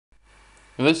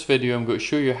In this video I'm going to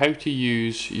show you how to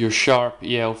use your Sharp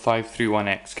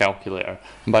EL-531x calculator,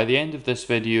 and by the end of this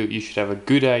video you should have a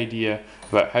good idea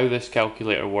about how this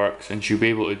calculator works and you'll be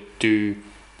able to do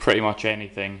pretty much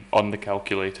anything on the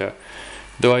calculator.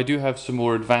 Though I do have some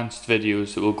more advanced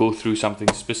videos that will go through something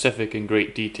specific in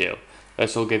great detail.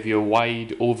 This will give you a wide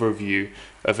overview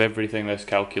of everything this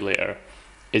calculator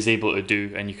is able to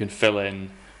do, and you can fill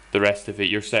in the rest of it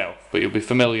yourself, but you'll be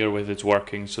familiar with its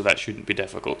working, so that shouldn't be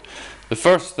difficult. The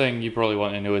first thing you probably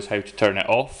want to know is how to turn it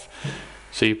off.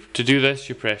 So to do this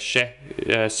you press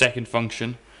second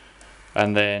function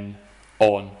and then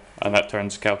on, and that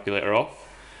turns the calculator off.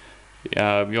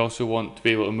 You also want to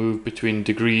be able to move between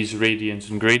degrees, radians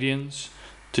and gradients.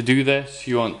 To do this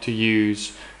you want to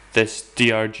use this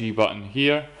DRG button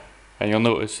here, and you'll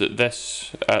notice that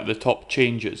this at the top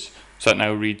changes, so it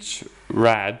now reads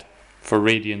rad for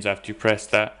radians after you press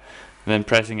that, and then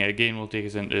pressing it again will take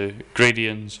us into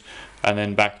gradians and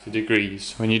then back to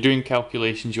degrees. When you're doing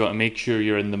calculations you want to make sure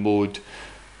you're in the mode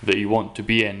that you want to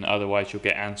be in, otherwise you'll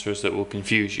get answers that will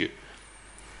confuse you.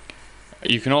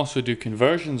 You can also do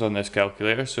conversions on this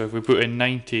calculator, so if we put in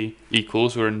 90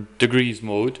 equals, we're in degrees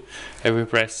mode. If we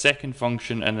press second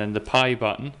function and then the pi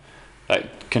button,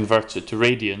 that converts it to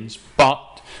radians,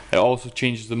 but it also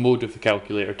changes the mode of the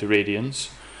calculator to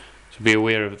radians, so be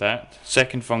aware of that.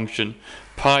 Second function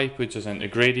pi puts us into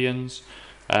gradians,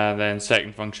 and then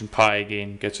second function pi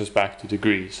again gets us back to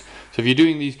degrees. So if you're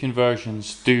doing these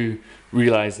conversions, do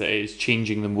realize that it is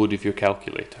changing the mode of your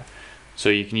calculator. So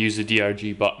you can use the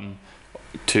DRG button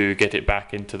to get it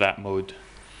back into that mode.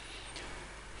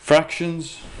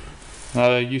 Fractions,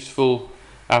 another useful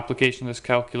application of this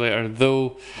calculator,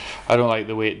 though I don't like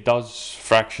the way it does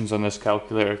fractions on this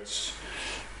calculator.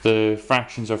 The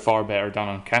fractions are far better done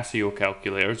on Casio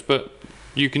calculators, but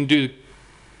you can do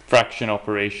fraction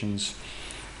operations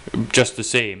just the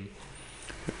same,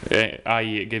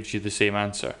 i.e. it gives you the same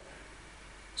answer.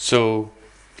 So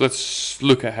let's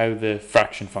look at how the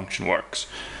fraction function works.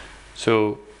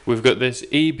 So we've got this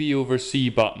AB over C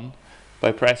button.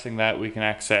 By pressing that we can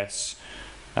access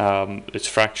its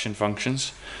fraction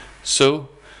functions. So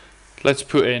let's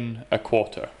put in a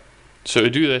quarter. So to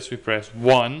do this we press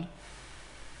 1,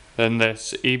 then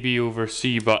this AB over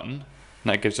C button,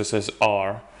 and that gives us this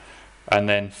R, and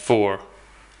then 4,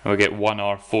 and we get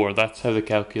 1R4. That's how the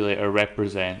calculator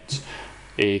represents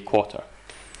a quarter.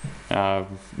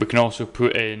 We can also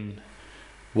put in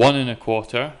 1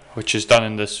 1/4, which is done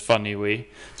in this funny way.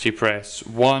 So you press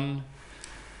 1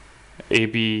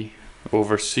 AB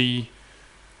over C,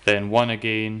 then 1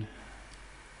 again,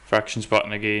 fractions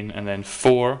button again, and then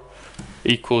 4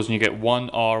 equals, and you get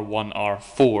 1R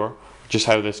 1R4, which is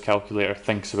how this calculator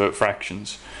thinks about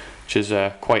fractions, which is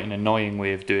quite an annoying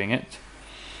way of doing it.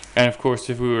 And of course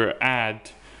if we were to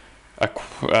add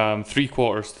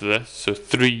 3/4 to this, so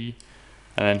 3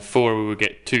 and then 4, we would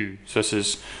get 2. So this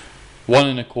is 1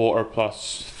 1/4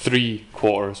 plus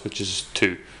 3/4, which is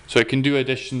 2. So it can do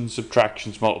additions,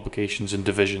 subtractions, multiplications and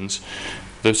divisions,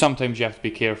 though sometimes you have to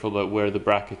be careful about where the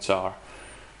brackets are.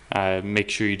 Make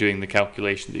sure you're doing the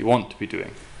calculation that you want to be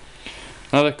doing.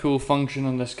 Another cool function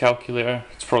on this calculator,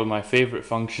 it's probably my favourite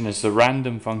function, is the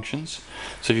random functions.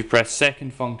 So if you press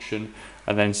second function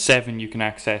and then 7, you can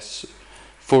access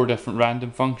 4 different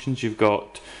random functions. You've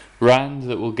got rand,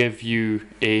 that will give you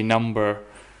a number,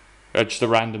 just a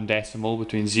random decimal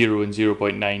between 0 and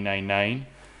 0.999.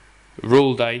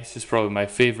 Roll dice is probably my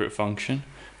favourite function.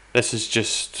 This is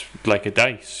just like a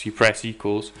dice. You press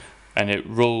equals and it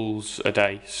rolls a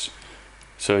dice,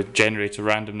 so it generates a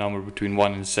random number between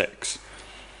 1 and 6.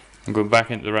 I'm going back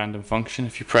into the random function.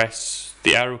 If you press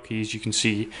the arrow keys you can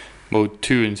see mode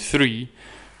 2 and 3.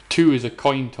 2 is a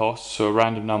coin toss, so a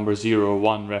random number 0 or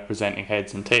 1 representing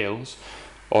heads and tails,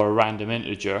 or a random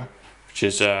integer, which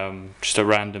is just a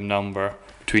random number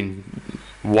between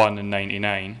 1 and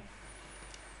 99.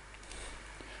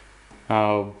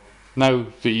 Now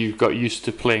that you've got used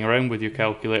to playing around with your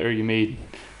calculator, you may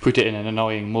put it in an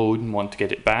annoying mode and want to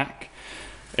get it back.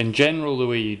 In general, the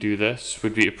way you do this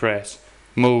would be to press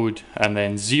mode and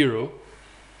then 0,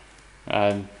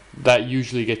 and that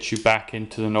usually gets you back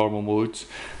into the normal modes.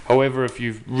 However, if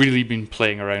you've really been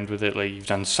playing around with it, like you've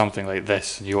done something like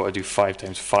this and you want to do 5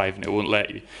 times 5 and it won't let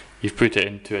you, you've put it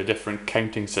into a different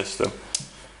counting system.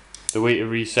 The way to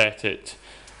reset it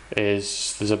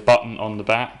is there's a button on the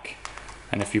back,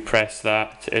 and if you press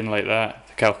that in like that,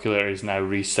 the calculator is now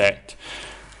reset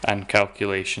and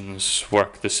calculations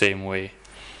work the same way.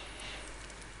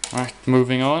 Right,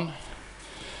 moving on.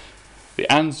 The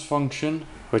AND function,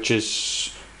 which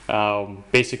is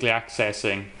basically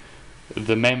accessing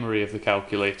the memory of the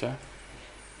calculator.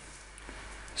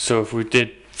 So if we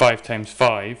did 5 times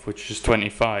 5, which is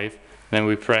 25, then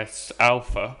we press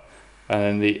alpha, and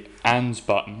then the ANDS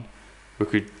button, we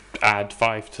could add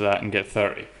 5 to that and get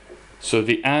 30. So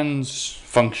the ANDS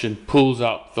function pulls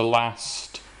up the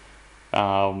last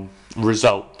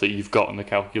result that you've got in the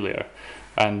calculator,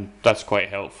 and that's quite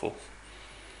helpful.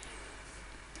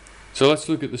 So let's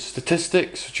look at the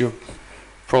statistics, which you'll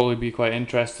probably be quite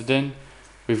interested in.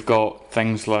 We've got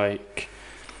things like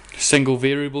single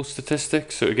variable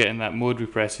statistics, so to get in that mode we're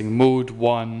pressing mode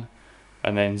 1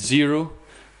 and then 0.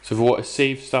 So if we want to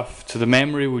save stuff to the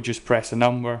memory, we'll just press a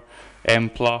number, m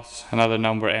plus, another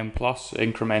number, m plus,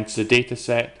 increments the data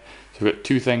set. So we've got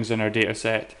two things in our data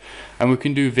set, and we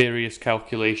can do various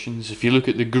calculations. If you look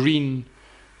at the green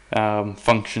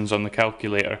functions on the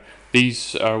calculator,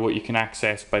 these are what you can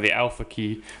access by the alpha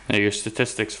key and your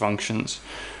statistics functions.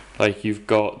 Like you've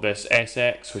got this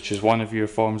SX, which is one of your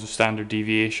forms of standard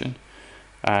deviation,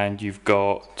 and you've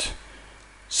got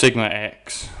sigma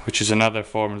x, which is another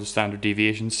form of the standard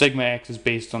deviation. Sigma x is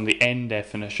based on the n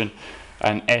definition,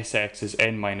 and SX is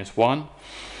n minus 1.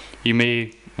 You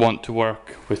may want to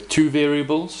work with two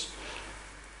variables.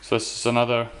 So this is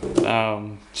another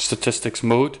statistics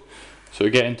mode. So to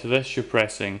get into this, you're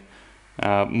pressing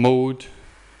mode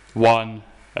 1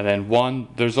 and then 1.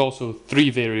 There's also 3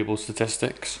 variable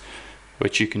statistics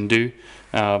which you can do.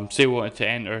 Say we wanted to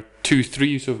enter 2,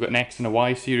 3, so we've got an x and a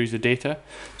y series of data.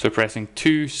 So pressing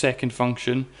 2, second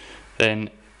function, then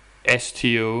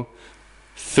STO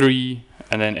 3,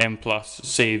 and then m plus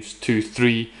saves 2,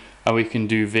 3, and we can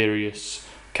do various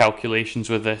calculations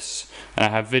with this. And I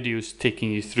have videos taking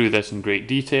you through this in great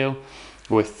detail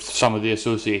with some of the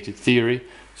associated theory.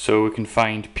 So we can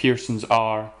find Pearson's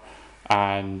R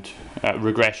and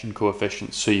regression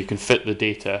coefficients, so you can fit the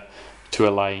data to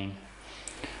a line.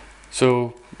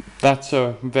 So that's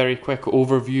a very quick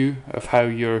overview of how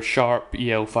your Sharp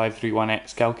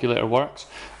EL-531x calculator works,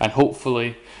 and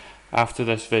hopefully after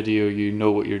this video you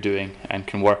know what you're doing and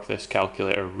can work this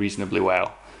calculator reasonably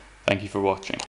well. Thank you for watching.